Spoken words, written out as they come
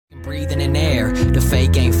breathing in air. The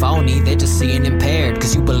fake ain't phony, they're just seeing impaired.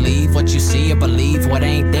 Cause you believe what you see or believe what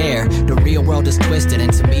ain't there. The real world is twisted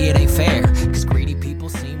and to me it ain't fair. Cause greedy people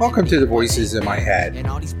seem. Welcome to the Voices in My Head.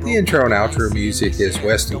 The intro and outro music is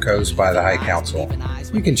Western Coast by the High Council.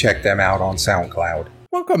 You can check them out on SoundCloud.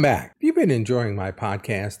 Welcome back. If you've been enjoying my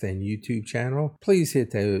podcast and YouTube channel, please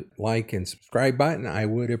hit the like and subscribe button. I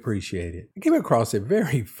would appreciate it. I came across a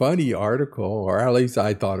very funny article, or at least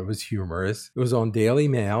I thought it was humorous. It was on Daily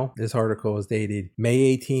Mail. This article is dated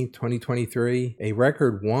May 18th, 2023. A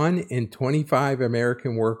record 1 in 25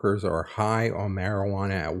 American workers are high on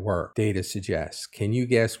marijuana at work, data suggests. Can you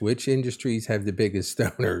guess which industries have the biggest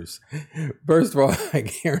stoners? First of all, I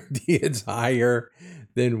guarantee it's higher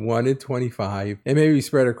than 1 in 25. It may be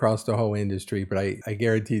spread across the whole industry, but I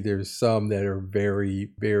guarantee there's some that are very,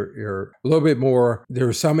 or a little bit more. There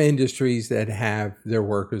are some industries that have their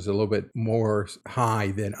workers a little bit more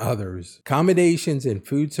high than others. Accommodations and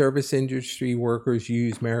food service industry workers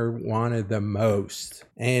use marijuana the most.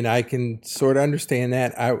 And I can sort of understand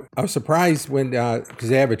that. I was surprised when, because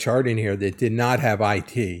they have a chart in here that did not have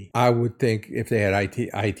IT. I would think if they had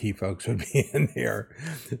IT folks would be in there.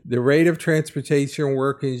 The rate of transportation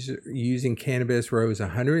workers using cannabis rose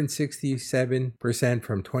 167%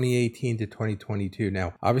 from 2018 to 2022.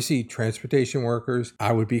 Now, obviously, transportation workers,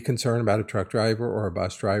 I would be concerned about a truck driver or a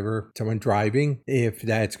bus driver, someone driving, if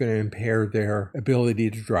that's going to impair their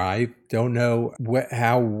ability to drive. Don't know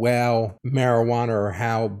how well marijuana or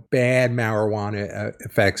how bad marijuana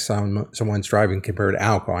affects someone's driving compared to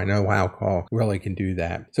alcohol. I know alcohol really can do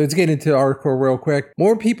that. So let's get into the article real quick.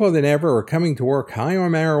 More people than ever are coming to work high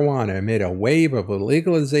on marijuana amid a wave of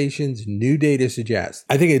legalizations, new data suggests.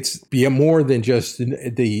 I think it's more than just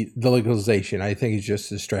the legalization. I think it's just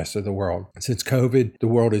the stress of the world. Since COVID, the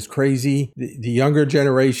world is crazy. The younger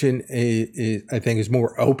generation I think is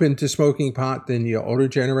more open to smoking pot than the older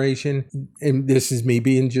generation. And this is me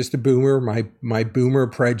being just a boomer. My boomer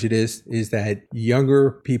prejudice is that younger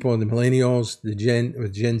people, the millennials, the Gen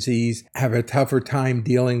Zs, have a tougher time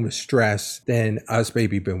dealing with stress than us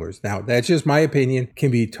baby boomers. Now, that's just my opinion. Can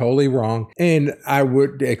be totally wrong. And I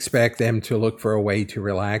would expect them to look for a way to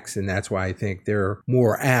relax. And that's why I think they're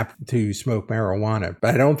more apt to smoke marijuana.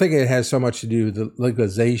 But I don't think it has so much to do with the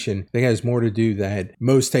legalization. I think it has more to do that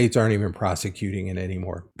most states aren't even prosecuting it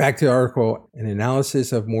anymore. Back to the article. An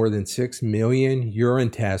analysis of more than 6 million urine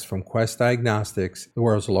tests from Quest Diagnostics, the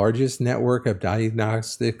world's largest network of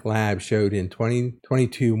diagnostic labs, showed in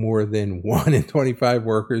 2022 more than 1 in 25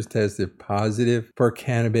 workers tested positive for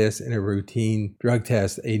cannabis in a routine drug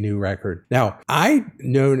test, a new record. Now, I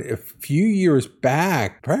known a few years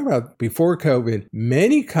back, probably about before COVID,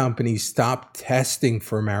 many companies stopped testing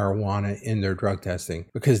for marijuana in their drug testing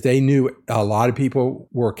because they knew a lot of people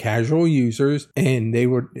were casual users and they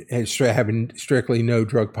would having strictly no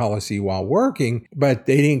drug policy while working, but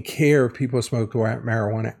they didn't care if people smoked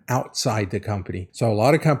marijuana outside the company. So a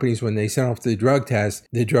lot of companies, when they sent off the drug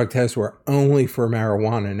tests were only for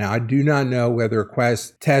marijuana. Now, I do not know whether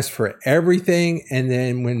Quest tests for everything, and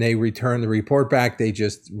then when they return the report back, they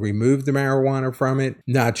just remove the marijuana from it.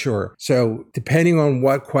 Not sure. So depending on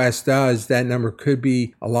what Quest does, that number could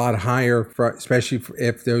be a lot higher, especially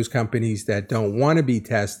if those companies that don't want to be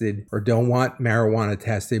tested or don't want marijuana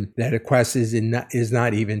tested, that a Quest is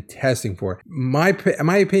not even testing for it.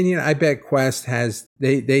 My opinion, I bet Quest has,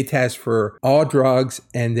 they test for all drugs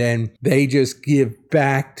and then they just give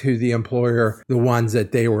back to the employer the ones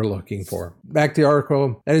that they were looking for. Back to the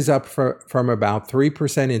article, that is up from about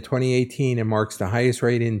 3% in 2018 and marks the highest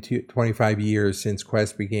rate in 25 years since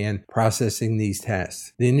Quest began processing these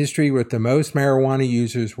tests. The industry with the most marijuana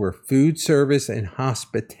users were food service and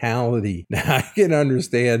hospitality. Now, I can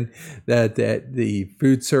understand that the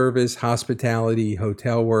food service, hospitality,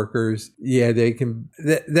 hotel workers, yeah, they can,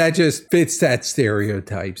 that just fits that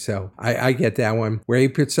stereotype. So I get that one. Where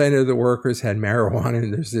 8% of the workers had marijuana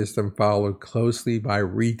in their system, followed closely by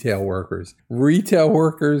retail workers. Retail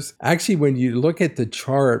workers, actually, when you look at the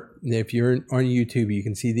chart, if you're on YouTube, you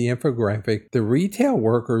can see the infographic. The retail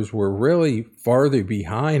workers were really farther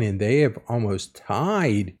behind, and they have almost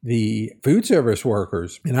tied the food service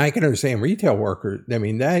workers. And I can understand retail workers. I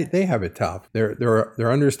mean, they have it tough.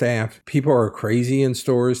 They're understaffed. People are crazy in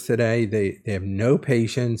stores today. They have no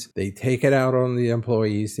patience. They take it out on the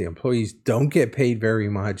employees. The employees don't get paid very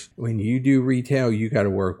much. When you do retail, you got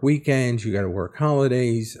to work weekends. You got to work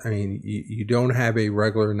holidays. I mean, you don't have a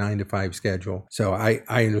regular 9-to-5 schedule. So I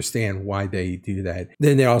understand why they do that.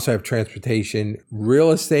 Then they also have transportation,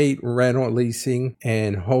 real estate, rental, leasing,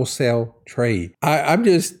 and wholesale trade. I'm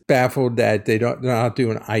just baffled that they're not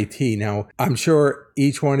doing IT. Now, I'm sure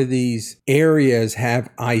each one of these areas have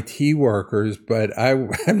IT workers, but I'm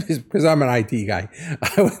just, because I'm an IT guy,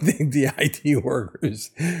 I would think the IT workers,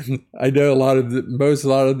 I know a lot of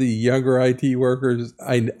the younger IT workers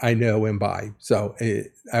I know and buy. So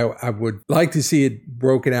I would like to see it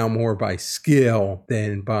broken out more by skill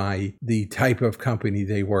than by the type of company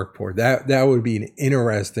they work for. That would be an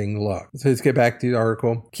interesting look. So let's get back to the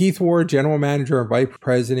article. Keith Ward, General Manager and Vice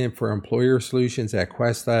President for Employer Solutions at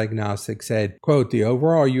Quest Diagnostics, said, quote, "The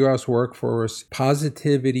overall U.S. workforce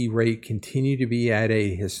positivity rate continued to be at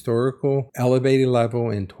a historical elevated level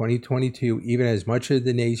in 2022, even as much of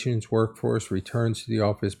the nation's workforce returns to the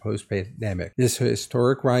office post-pandemic. This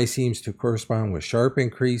historic rise seems to correspond with sharp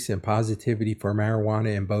increase in positivity for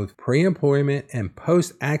marijuana in both pre-employment and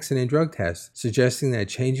post-accident drug tests, suggesting that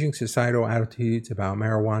changing societal attitudes about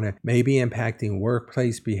marijuana may be impacting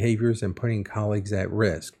workplace behaviors and putting colleagues at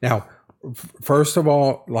risk." Now, first of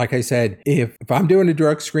all, like I said, if I'm doing a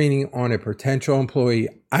drug screening on a potential employee,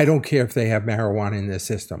 I don't care if they have marijuana in the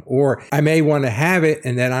system, or I may want to have it,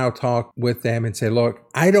 and then I'll talk with them and say, look,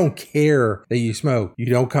 I don't care that you smoke. You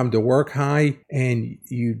don't come to work high and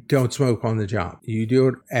you don't smoke on the job. You do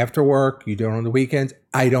it after work. You do it on the weekends.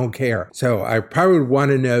 I don't care. So I probably would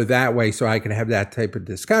want to know that way so I can have that type of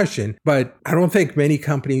discussion. But I don't think many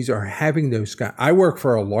companies are having those. I work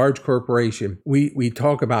for a large corporation. We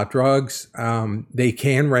talk about drugs. They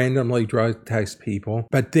can randomly drug test people,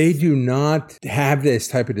 but they do not have this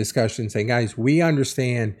type of discussion saying, guys, we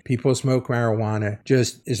understand people smoke marijuana.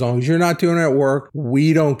 Just as long as you're not doing it at work,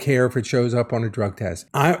 we don't care if it shows up on a drug test.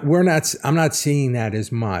 I'm not seeing that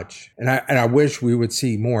as much. And I wish we would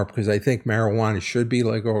see more, because I think marijuana should be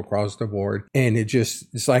legal across the board. And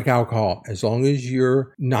it's like alcohol. As long as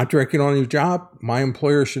you're not drinking on your job, my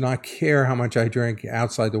employer should not care how much I drink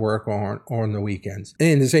outside the work or on the weekends.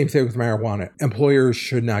 And the same thing with marijuana. Employers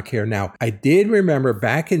should not care. Now, I did remember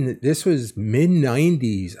back in, this was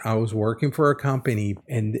mid-90s, I was working for a company,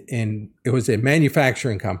 and it was a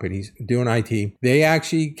manufacturing company doing IT. They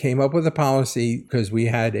actually came up with a policy, because we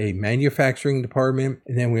had a manufacturing department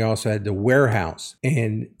and then we also had the warehouse.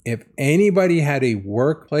 And if anybody had a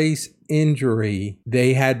workplace injury,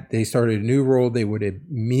 they started a new rule. They would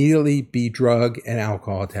immediately be drug and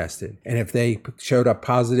alcohol tested. And if they showed up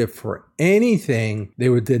positive for anything, they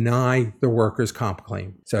would deny the workers' comp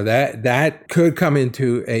claim. So that could come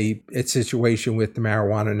into a situation with the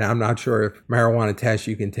marijuana. Now, I'm not sure if marijuana tests,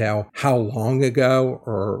 you can tell how long ago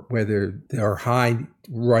or whether they're high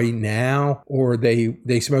right now, or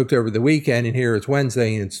they smoked over the weekend and here it's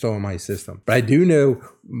Wednesday and it's still in my system. But I do know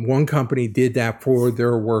one company did that for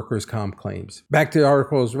their workers' comp claims. Back to the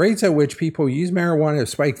articles, rates at which people use marijuana have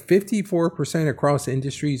spiked 54% across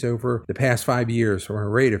industries over the past 5 years, from a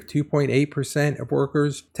rate of 2.8% of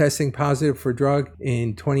workers testing positive for drug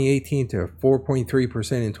in 2018 to 4.3%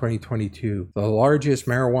 in 2022. The largest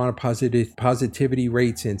marijuana positivity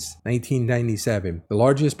rate since 1997. The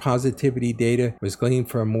largest positivity data was gleaned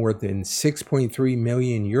from more than 6.3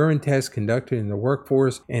 million urine tests conducted in the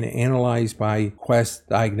workforce and analyzed by Quest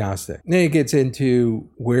Diagnostics. Then it gets into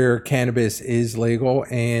where cannabis is legal,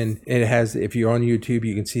 and it has, if you're on YouTube,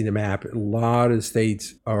 you can see the map. A lot of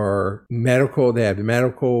states are medical. They have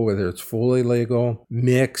medical, whether it's fully legal,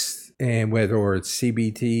 mixed, and whether it's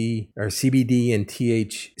CBD and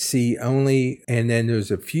THC only. And then there's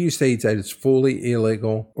a few states that it's fully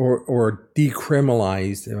illegal or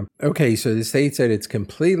decriminalized. Okay, so the states that it's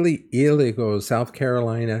completely illegal: South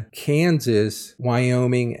Carolina, Kansas,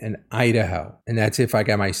 Wyoming, and Idaho. And that's if I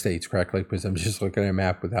got my states correctly, because I'm just looking at a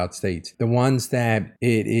map without states. The ones that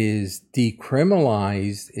it is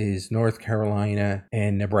decriminalized is North Carolina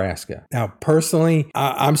and Nebraska. Now, personally,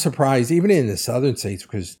 I'm surprised, even in the southern states,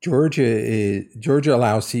 because Georgia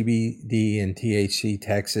allows CBD and THC.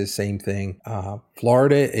 Texas, same thing.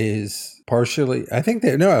 Florida is partially,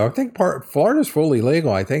 Florida's fully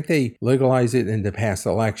legal. I think they legalized it in the past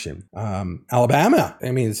election. Alabama,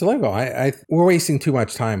 it's illegal. We're wasting too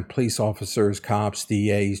much time. Police officers, cops,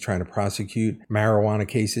 DAs trying to prosecute marijuana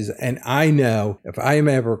cases. And I know if I am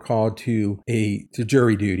ever called to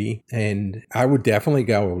jury duty, and I would definitely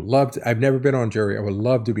go, I've never been on jury. I would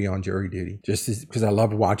love to be on jury duty, just because I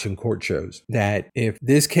love watching court shows. That if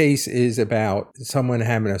this case is about someone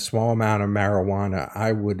having a small amount of marijuana,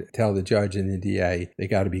 I would tell the judge and the DA, they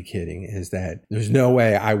got to be kidding, is that there's no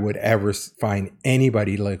way I would ever find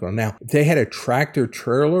anybody legal. Now, if they had a tractor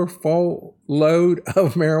trailer full load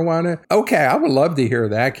of marijuana, okay, I would love to hear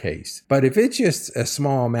that case. But if it's just a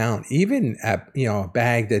small amount, even at, a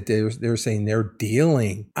bag that they're saying they're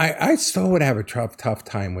dealing, I still would have a tough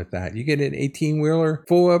time with that. You get an 18-wheeler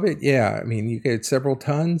full of it, yeah. I mean, you get several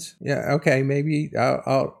tons, yeah. Okay, maybe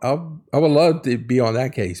I would love to be on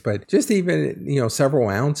that case. But just even several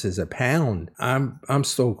ounces, a pound, I'm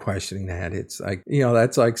still questioning that. It's like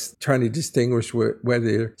that's like trying to distinguish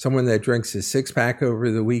whether someone that drinks a 6-pack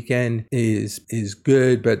over the weekend is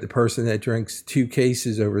good, but the person that drinks 2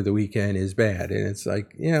 cases over the weekend is bad. And it's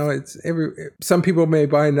like, some people may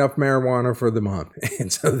buy enough marijuana for the month.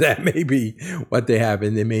 And so that may be what they have,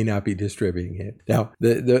 and they may not be distributing it. Now,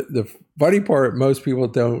 the funny part most people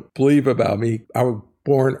don't believe about me, I was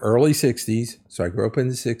born early 60s, so I grew up in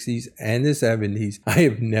the 60s and the 70s. I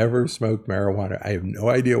have never smoked marijuana. I have no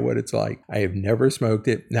idea what it's like. I have never smoked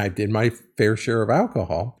it. Now, I did my fair share of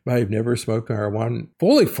alcohol, but I've never smoked marijuana,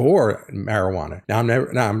 fully for marijuana. Now,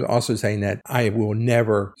 I'm also saying that I will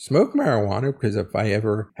never smoke marijuana, because if I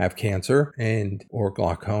ever have cancer or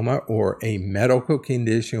glaucoma or a medical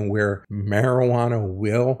condition where marijuana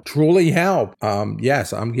will truly help,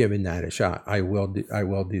 yes, I'm giving that a shot. I will do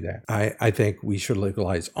that. I think we should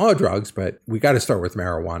legalize all drugs, but we got to start with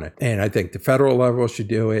marijuana. And I think the federal level should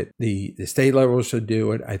do it. The state level should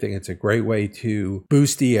do it. I think it's a great way to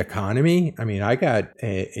boost the economy. I mean, I got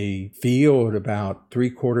a field about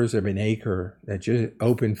 3/4 of an acre, that's just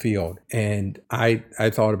open field. And I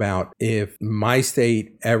thought about, if my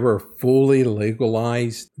state ever fully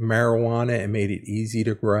legalized marijuana and made it easy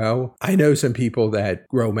to grow. I know some people that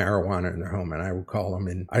grow marijuana in their home, and I would call them,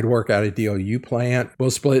 and I'd work out a deal. You plant,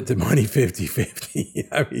 we'll split the money 50-50.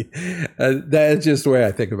 I mean, that's just the way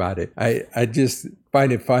I think about it. I just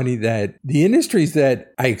find it funny that the industries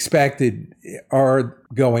that I expected are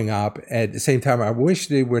going up. At the same time, I wish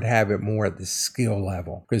they would have it more at the skill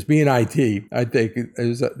level, because being IT, I think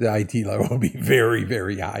the IT level will be very,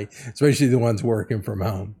 very high, especially the ones working from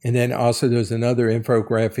home. And then also there's another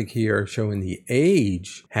infographic here showing the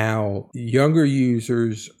age, how younger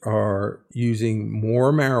users are using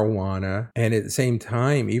more marijuana, and at the same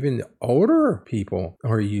time, even the older people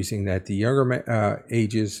are using that. The younger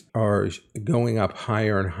ages are going up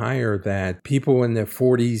higher and higher, that people in their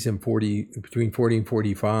 40s and between 40 and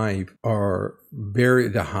 45 are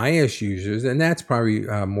the highest users, and that's probably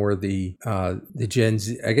more the Gen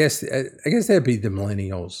Z. I guess that'd be the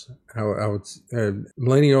millennials.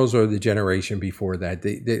 Millennials are the generation before that.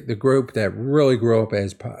 The group that really grew up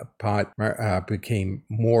as pot became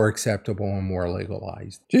more acceptable and more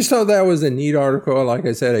legalized. Just thought that was a neat article. Like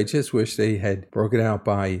I said, I just wish they had broken out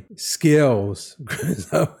by skills.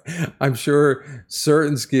 I'm sure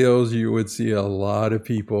certain skills you would see a lot of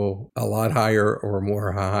people a lot higher or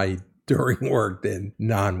more high during work than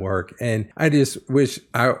non-work. And I just wish,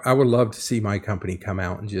 I would love to see my company come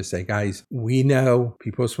out and just say, guys, we know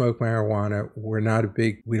people smoke marijuana.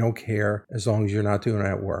 We don't care as long as you're not doing it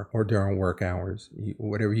at work or during work hours.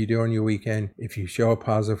 Whatever you do on your weekend, if you show up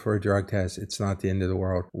positive for a drug test, it's not the end of the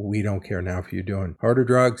world. We don't care. Now, if you're doing harder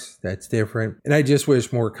drugs, that's different. And I just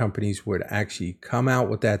wish more companies would actually come out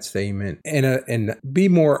with that statement and be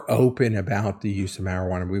more open about the use of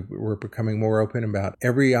marijuana. We're becoming more open about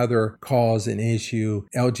every other cause and issue,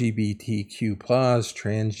 LGBTQ+,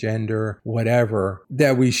 transgender, whatever,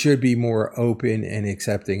 that we should be more open and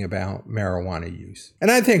accepting about marijuana use. And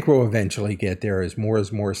I think we'll eventually get there as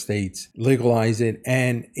more states legalize it.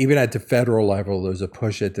 And even at the federal level, there's a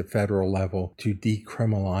push at the federal level to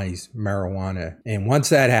decriminalize marijuana. And once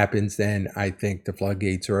that happens, then I think the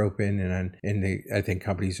floodgates are open, and I think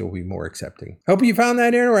companies will be more accepting. Hope you found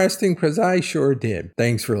that interesting, because I sure did.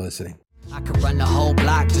 Thanks for listening. I could run the whole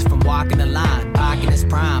block just from walking the line. Parking is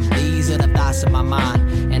prime, these are the thoughts of my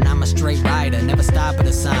mind. And I'm a straight rider, never stop at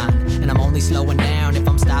a sign. And I'm only slowing down if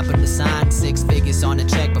I'm stopping the sign. 6 figures on the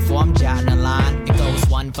check before I'm jotting the line. It goes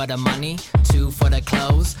 1 for the money, 2 for the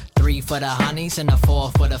clothes, 3 for the honeys, and a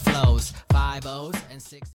 4 for the flows. 5 O's and 6